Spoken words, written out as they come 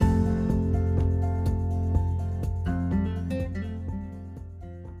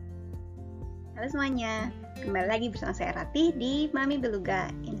Halo semuanya, kembali lagi bersama saya Ratih di Mami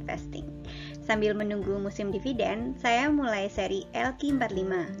Beluga Investing. Sambil menunggu musim dividen, saya mulai seri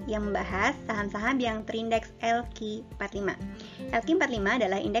LQ45 yang membahas saham-saham yang terindeks LQ45. LQ45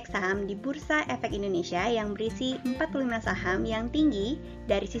 adalah indeks saham di Bursa Efek Indonesia yang berisi 45 saham yang tinggi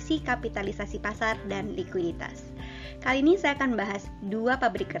dari sisi kapitalisasi pasar dan likuiditas. Kali ini saya akan bahas dua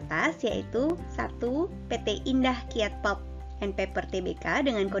pabrik kertas, yaitu satu PT Indah Kiat Pulp and Paper Tbk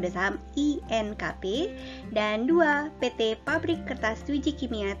dengan kode saham INKP, dan 2 PT Pabrik Kertas Twiji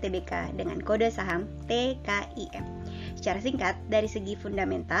Kimia Tbk dengan kode saham TKIM. Secara singkat, dari segi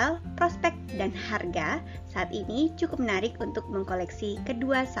fundamental, prospek, dan harga, saat ini cukup menarik untuk mengkoleksi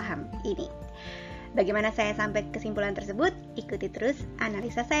kedua saham ini. Bagaimana saya sampai kesimpulan tersebut? Ikuti terus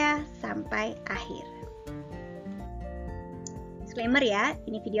analisa saya sampai akhir. Disclaimer ya,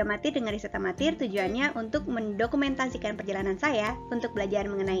 ini video amatir dengan riset amatir, tujuannya untuk mendokumentasikan perjalanan saya untuk belajar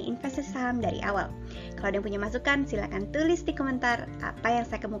mengenai investasi saham dari awal. Kalau ada yang punya masukan, silakan tulis di komentar. Apa yang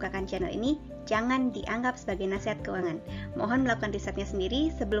saya kemukakan channel ini jangan dianggap sebagai nasihat keuangan. Mohon melakukan risetnya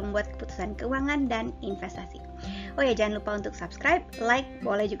sendiri sebelum membuat keputusan keuangan dan investasi. Oh ya, jangan lupa untuk subscribe, like,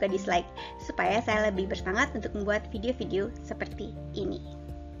 boleh juga dislike, supaya saya lebih bersemangat untuk membuat video-video seperti ini.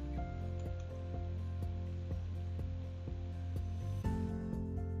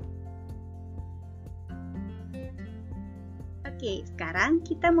 Oke, sekarang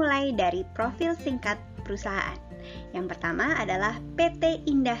kita mulai dari profil singkat perusahaan. Yang pertama adalah PT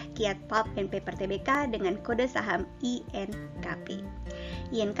Indah Kiat Pulp and Paper Tbk dengan kode saham INKP.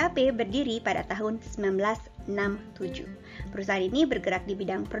 INKP berdiri pada tahun 1967. Perusahaan ini bergerak di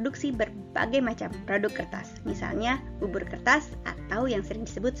bidang produksi berbagai macam produk kertas, misalnya bubur kertas atau yang sering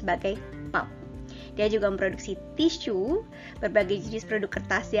disebut sebagai pulp. Dia juga memproduksi tisu, berbagai jenis produk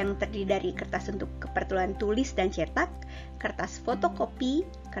kertas yang terdiri dari kertas untuk keperluan tulis dan cetak, kertas fotokopi,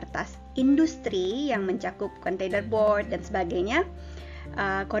 kertas industri yang mencakup container board dan sebagainya,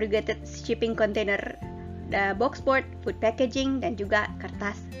 corrugated shipping container, box board, food packaging, dan juga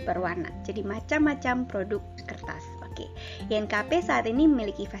kertas berwarna. Jadi macam-macam produk kertas. Oke, INKP saat ini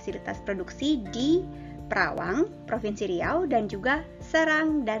memiliki fasilitas produksi di Perawang, Provinsi Riau, dan juga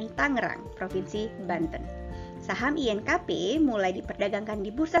Serang dan Tangerang, Provinsi Banten. Saham INKP mulai diperdagangkan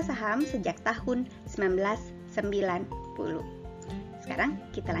di bursa saham sejak tahun 1990. Sekarang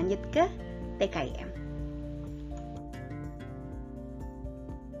kita lanjut ke TKIM.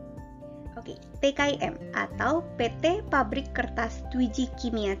 Oke, TKIM atau PT Pabrik Kertas Twiji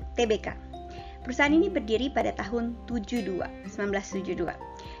Kimia Tbk. Perusahaan ini berdiri pada tahun 1972.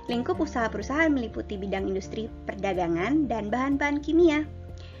 Lingkup usaha perusahaan meliputi bidang industri perdagangan dan bahan-bahan kimia.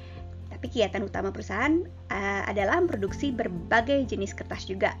 Tapi kegiatan utama perusahaan adalah memproduksi berbagai jenis kertas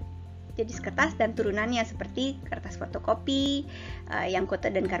juga. Jenis kertas dan turunannya seperti kertas fotokopi, yang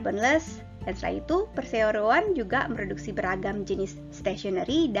coated dan carbonless. Dan setelah itu, perseroan juga memproduksi beragam jenis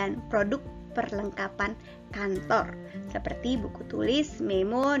stationery dan produk perlengkapan kantor seperti buku tulis,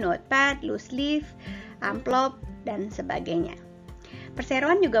 memo, notepad, loose leaf, amplop, dan sebagainya.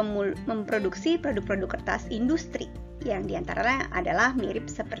 Perseroan juga memproduksi produk-produk kertas industri yang diantaranya adalah mirip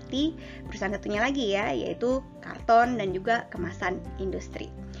seperti perusahaan satunya lagi ya, yaitu karton dan juga kemasan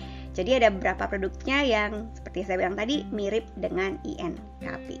industri. Jadi ada beberapa produknya yang seperti saya bilang tadi mirip dengan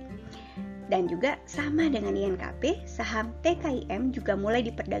INKP. Dan juga sama dengan INKP, saham TKIM juga mulai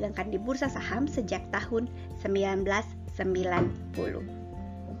diperdagangkan di bursa saham sejak tahun 1990.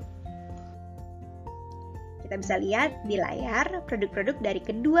 Kita bisa lihat di layar produk-produk dari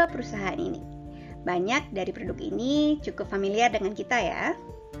kedua perusahaan ini. Banyak dari produk ini cukup familiar dengan kita ya.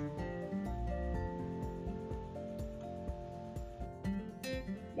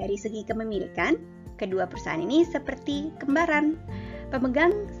 Dari segi kepemilikan, kedua perusahaan ini seperti kembaran.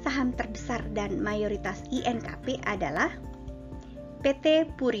 Pemegang saham terbesar dan mayoritas INKP adalah PT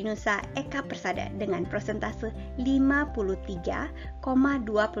Purinusa Eka Persada dengan persentase 53,25%.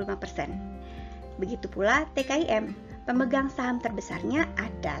 Begitu pula TKIM, pemegang saham terbesarnya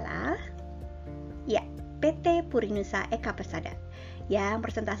adalah PT Purinusa Eka Persada yang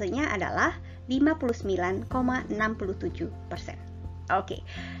persentasenya adalah 59,67%. Oke,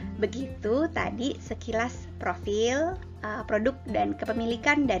 begitu tadi sekilas profil produk dan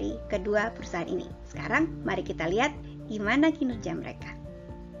kepemilikan dari kedua perusahaan ini. Sekarang mari kita lihat gimana kinerja mereka.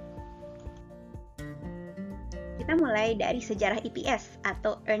 Kita mulai dari sejarah EPS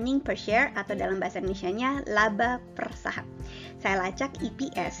atau earning per share atau dalam bahasa Indonesianya laba per saham. Saya lacak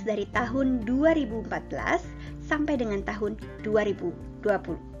EPS dari tahun 2014 sampai dengan tahun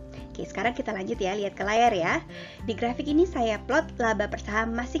 2020. Oke, sekarang kita lanjut ya, lihat ke layar ya. Di grafik ini saya plot laba per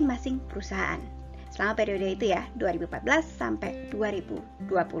saham masing-masing perusahaan. selama periode itu ya, 2014 sampai 2020.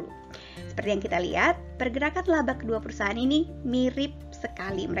 Seperti yang kita lihat, pergerakan laba kedua perusahaan ini mirip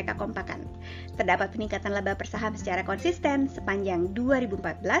sekali, mereka kompakan. Terdapat peningkatan laba per saham secara konsisten sepanjang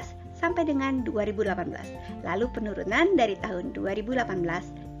 2014 sampai dengan 2018, lalu penurunan dari tahun 2018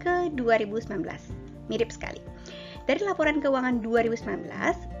 ke 2019. Mirip sekali. Dari laporan keuangan 2019,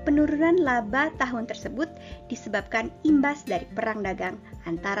 penurunan laba tahun tersebut disebabkan imbas dari perang dagang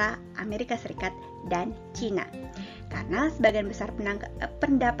antara Amerika Serikat dan Cina. Karena sebagian besar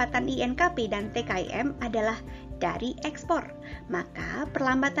pendapatan INKP dan TKIM adalah dari ekspor, maka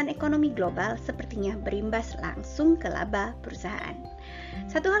perlambatan ekonomi global sepertinya berimbas langsung ke laba perusahaan.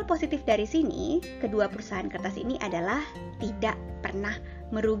 Satu hal positif dari sini, kedua perusahaan kertas ini adalah tidak pernah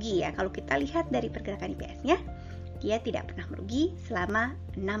merugi ya. Kalau kita lihat dari pergerakan IPS-nya, dia tidak pernah merugi selama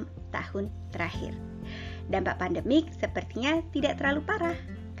 6 tahun terakhir. Dampak pandemik sepertinya tidak terlalu parah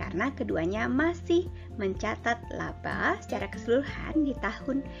karena keduanya masih mencatat laba secara keseluruhan di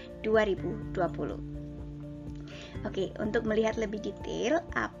tahun 2020. Oke, untuk melihat lebih detail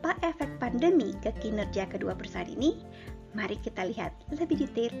apa efek pandemi ke kinerja kedua perusahaan ini, mari kita lihat lebih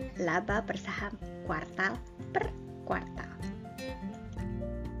detail laba per saham kuartal per kuartal.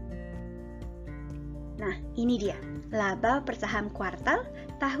 Nah, ini dia laba per saham kuartal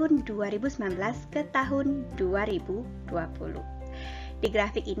tahun 2019 ke tahun 2020. Di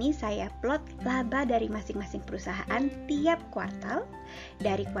grafik ini saya plot laba dari masing-masing perusahaan tiap kuartal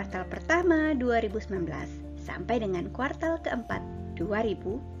dari kuartal pertama 2019 sampai dengan kuartal keempat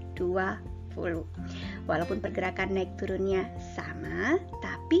 2020. Walaupun pergerakan naik turunnya sama,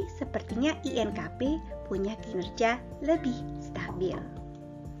 tapi sepertinya INKP punya kinerja lebih stabil.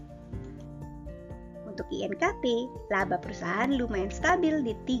 Untuk INKP, laba perusahaan lumayan stabil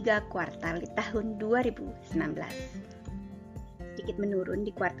di 3 kuartal di tahun 2019. Sedikit menurun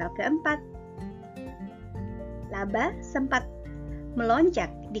di kuartal keempat. Laba sempat melonjak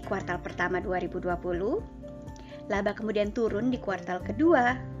di kuartal pertama 2020, laba kemudian turun di kuartal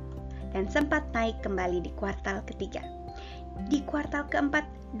kedua, dan sempat naik kembali di kuartal ketiga. Di kuartal keempat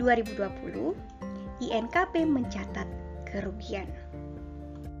 2020, INKP mencatat kerugian.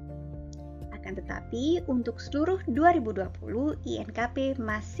 Akan tetapi, untuk seluruh 2020, INKP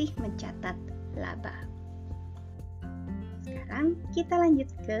masih mencatat laba. Sekarang kita lanjut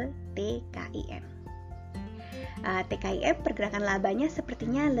ke TKIM. TKIM pergerakan labanya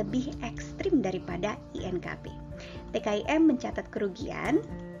sepertinya lebih ekstrim daripada INKP. TKIM mencatat kerugian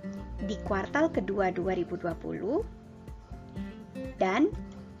di kuartal kedua 2020 dan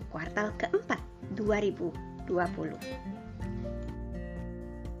kuartal keempat 2020.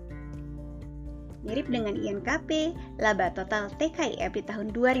 Mirip dengan INKP, laba total TKIM di tahun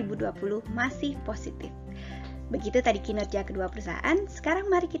 2020 masih positif. Begitu tadi kinerja kedua perusahaan, sekarang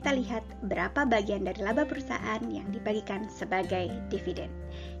mari kita lihat berapa bagian dari laba perusahaan yang dibagikan sebagai dividen.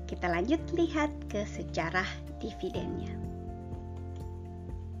 Kita lanjut lihat ke sejarah dividennya.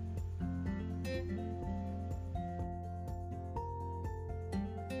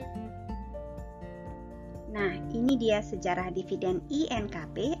 Nah, ini dia sejarah dividen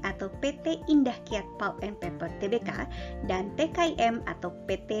INKP atau PT Indah Kiat Pulp and Paper Tbk dan TKIM atau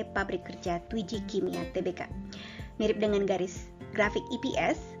PT Pabrik Kerja Twiji Kimia Tbk. Mirip dengan garis grafik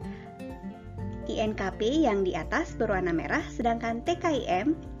EPS, INKP yang di atas berwarna merah sedangkan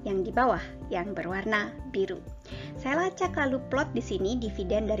TKIM yang di bawah yang berwarna biru. Saya lacak lalu plot di sini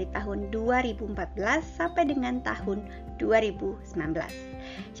dividen dari tahun 2014 sampai dengan tahun 2019.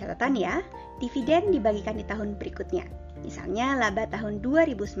 Catatan ya, dividen dibagikan di tahun berikutnya. Misalnya laba tahun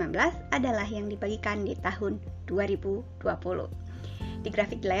 2019 adalah yang dibagikan di tahun 2020. Di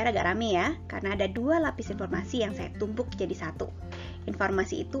grafik di layar agak rame ya, karena ada 2 lapis informasi yang saya tumpuk jadi satu.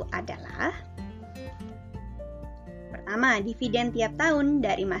 Informasi itu adalah: pertama, dividen tiap tahun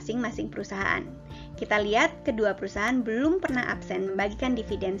dari masing-masing perusahaan. Kita lihat kedua perusahaan belum pernah absen membagikan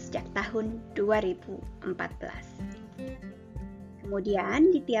dividen sejak tahun 2014.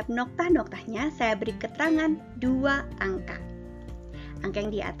 Kemudian di tiap noktah-noktahnya saya beri keterangan 2 angka. Angka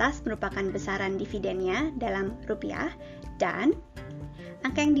yang di atas merupakan besaran dividennya dalam rupiah dan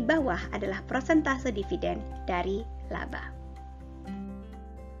angka yang di bawah adalah persentase dividen dari laba.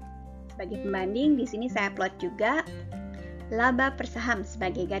 Sebagai pembanding, di sini saya plot juga laba per saham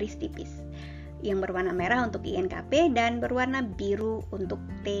sebagai garis tipis, yang berwarna merah untuk INKP dan berwarna biru untuk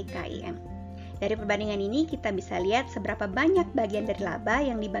TKIM. Dari perbandingan ini kita bisa lihat seberapa banyak bagian dari laba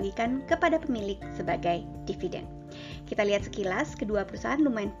yang dibagikan kepada pemilik sebagai dividen. Kita lihat sekilas, kedua perusahaan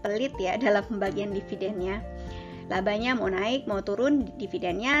lumayan pelit ya dalam pembagian dividennya. Labanya mau naik, mau turun,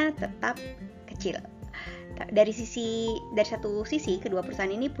 dividennya tetap kecil. dari satu sisi kedua perusahaan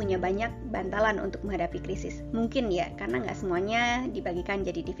ini punya banyak bantalan untuk menghadapi krisis. Mungkin ya, karena nggak semuanya dibagikan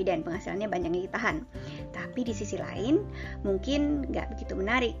jadi dividen, penghasilannya banyak yang ditahan. Tapi di sisi lain mungkin nggak begitu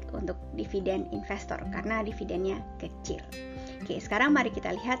menarik untuk dividen investor karena dividennya kecil. Oke, sekarang mari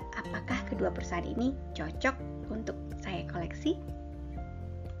kita lihat apakah kedua perusahaan ini cocok untuk saya koleksi.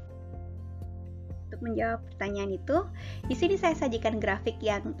 Untuk menjawab pertanyaan itu, di sini saya sajikan grafik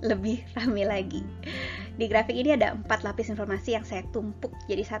yang lebih ramai lagi. Di grafik ini ada 4 lapis informasi yang saya tumpuk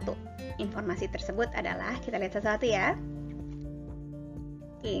jadi satu. Informasi tersebut adalah, kita lihat satu-satu ya.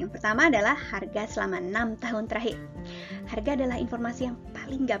 Oke, yang pertama adalah harga selama 6 tahun terakhir. Harga adalah informasi yang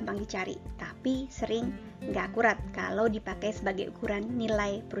paling gampang dicari, tapi sering nggak akurat kalau dipakai sebagai ukuran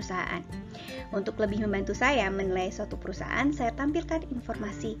nilai perusahaan. Untuk lebih membantu saya menilai suatu perusahaan, saya tampilkan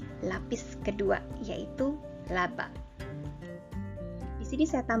informasi lapis kedua, yaitu laba. Di sini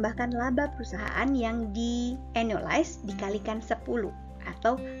saya tambahkan laba perusahaan yang di-annualize dikalikan 10,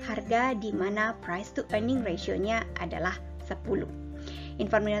 atau harga di mana price to earning ratio-nya adalah 10.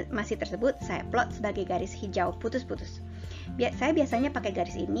 Informasi tersebut saya plot sebagai garis hijau putus-putus. Saya biasanya pakai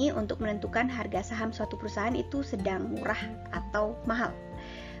garis ini untuk menentukan harga saham suatu perusahaan itu sedang murah atau mahal.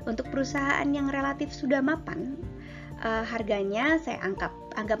 Untuk perusahaan yang relatif sudah mapan, harganya saya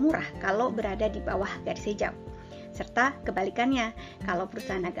anggap murah kalau berada di bawah garis hijau. Serta kebalikannya, kalau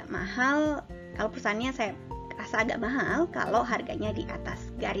perusahaan agak mahal, kalau perusahaannya saya rasa agak mahal kalau harganya di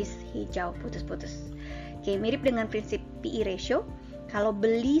atas garis hijau putus-putus. Oke, mirip dengan prinsip PE ratio. Kalau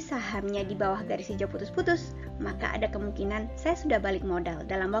beli sahamnya di bawah garis hijau putus-putus, maka ada kemungkinan saya sudah balik modal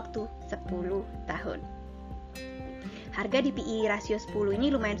dalam waktu 10 tahun. Harga di PE rasio 10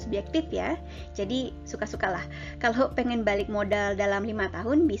 ini lumayan subjektif ya, jadi suka-sukalah. Kalau pengen balik modal dalam 5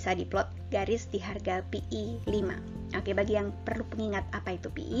 tahun, bisa diplot garis di harga PE 5. Oke, bagi yang perlu pengingat apa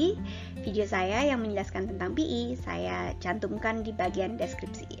itu PE, video saya yang menjelaskan tentang PE, saya cantumkan di bagian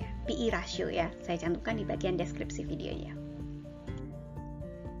deskripsi ya. PE rasio ya, saya cantumkan di bagian deskripsi videonya.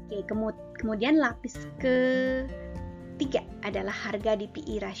 Oke, kemudian lapis ketiga adalah harga di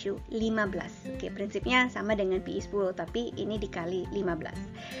PE rasio 15. Oke, prinsipnya sama dengan PE 10, tapi ini dikali 15.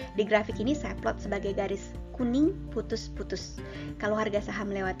 Di grafik ini saya plot sebagai garis kuning putus-putus. Kalau harga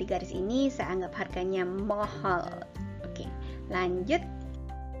saham melewati garis ini, saya anggap harganya mahal. Oke, lanjut.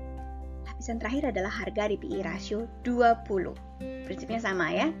 Lapisan terakhir adalah harga di PE rasio 20. Prinsipnya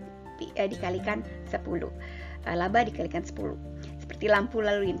sama ya, dikalikan 10. Laba dikalikan 10. Seperti lampu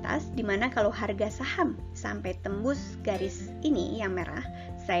lalu lintas, di mana kalau harga saham sampai tembus garis ini yang merah,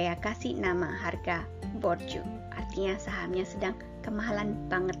 saya kasih nama harga borju. Artinya sahamnya sedang kemahalan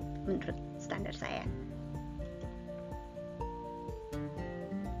banget menurut standar saya.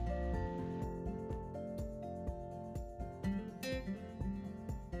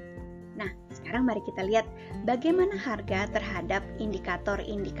 Nah, sekarang mari kita lihat bagaimana harga terhadap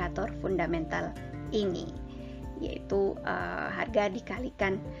indikator-indikator fundamental ini, yaitu harga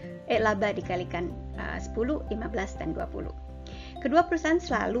dikalikan laba dikalikan 10, 15, dan 20. Kedua perusahaan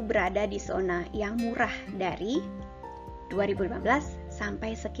selalu berada di zona yang murah dari 2015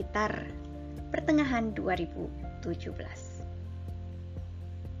 sampai sekitar pertengahan 2017.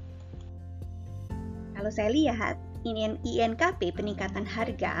 Kalau saya lihat INKP peningkatan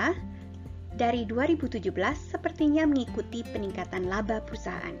harga dari 2017 sepertinya mengikuti peningkatan laba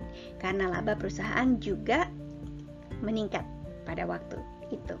perusahaan, karena laba perusahaan juga meningkat pada waktu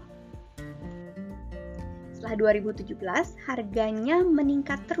itu. Setelah 2017, harganya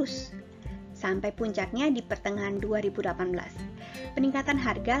meningkat terus sampai puncaknya di pertengahan 2018. Peningkatan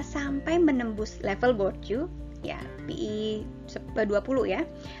harga sampai menembus level borju, ya PE 20 ya.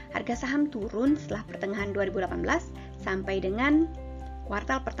 Harga saham turun setelah pertengahan 2018 sampai dengan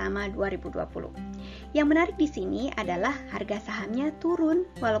kuartal pertama 2020. Yang menarik di sini adalah harga sahamnya turun,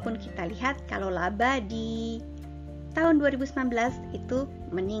 walaupun kita lihat kalau laba di tahun 2019 itu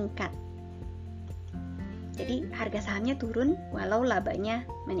meningkat. Jadi harga sahamnya turun walau labanya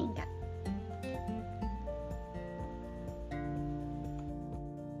meningkat.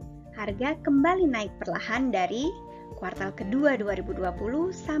 Harga kembali naik perlahan dari kuartal kedua 2020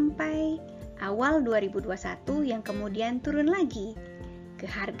 sampai awal 2021 yang kemudian turun lagi ke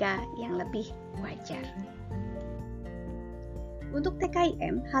harga yang lebih wajar. Untuk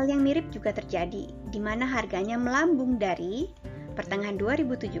TKIM, hal yang mirip juga terjadi, di mana harganya melambung dari pertengahan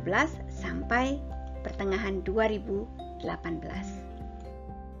 2017 sampai pertengahan 2018.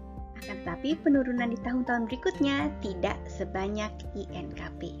 Akan tetapi penurunan di tahun-tahun berikutnya tidak sebanyak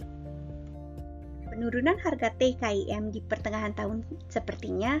INKP. Penurunan harga TKIM di pertengahan tahun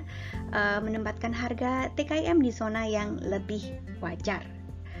sepertinya menempatkan harga TKIM di zona yang lebih wajar.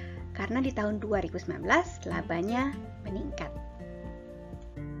 karena di tahun 2019 labanya meningkat.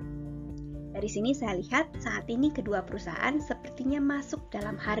 Dari sini saya lihat saat ini kedua perusahaan sepertinya masuk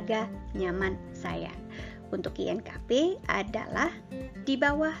dalam harga nyaman saya. Untuk INKP adalah di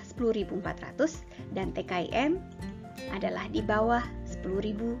bawah 10.400 dan TKIM adalah di bawah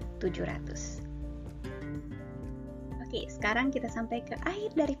 10.700. Oke, sekarang kita sampai ke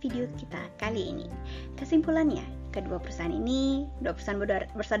akhir dari video kita kali ini. Kesimpulannya, kedua perusahaan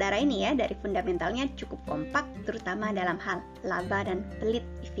bersaudara ini ya, dari fundamentalnya cukup kompak, terutama dalam hal laba dan pelit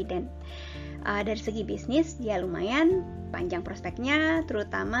dividen. Dari segi bisnis, dia lumayan panjang prospeknya,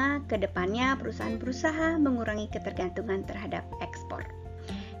 terutama ke depannya perusahaan berusaha mengurangi ketergantungan terhadap ekspor.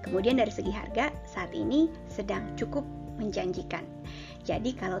 Kemudian dari segi harga, saat ini sedang cukup menjanjikan.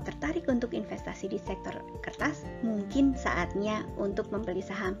 Jadi kalau tertarik untuk investasi di sektor kertas, mungkin saatnya untuk membeli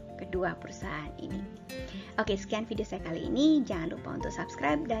saham kedua perusahaan ini. Oke, sekian video saya kali ini. Jangan lupa untuk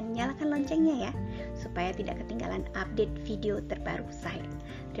subscribe dan nyalakan loncengnya ya, supaya tidak ketinggalan update video terbaru saya.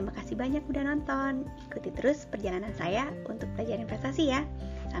 Terima kasih banyak udah nonton. Ikuti terus perjalanan saya untuk belajar investasi ya.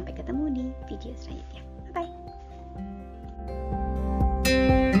 Sampai ketemu di video selanjutnya.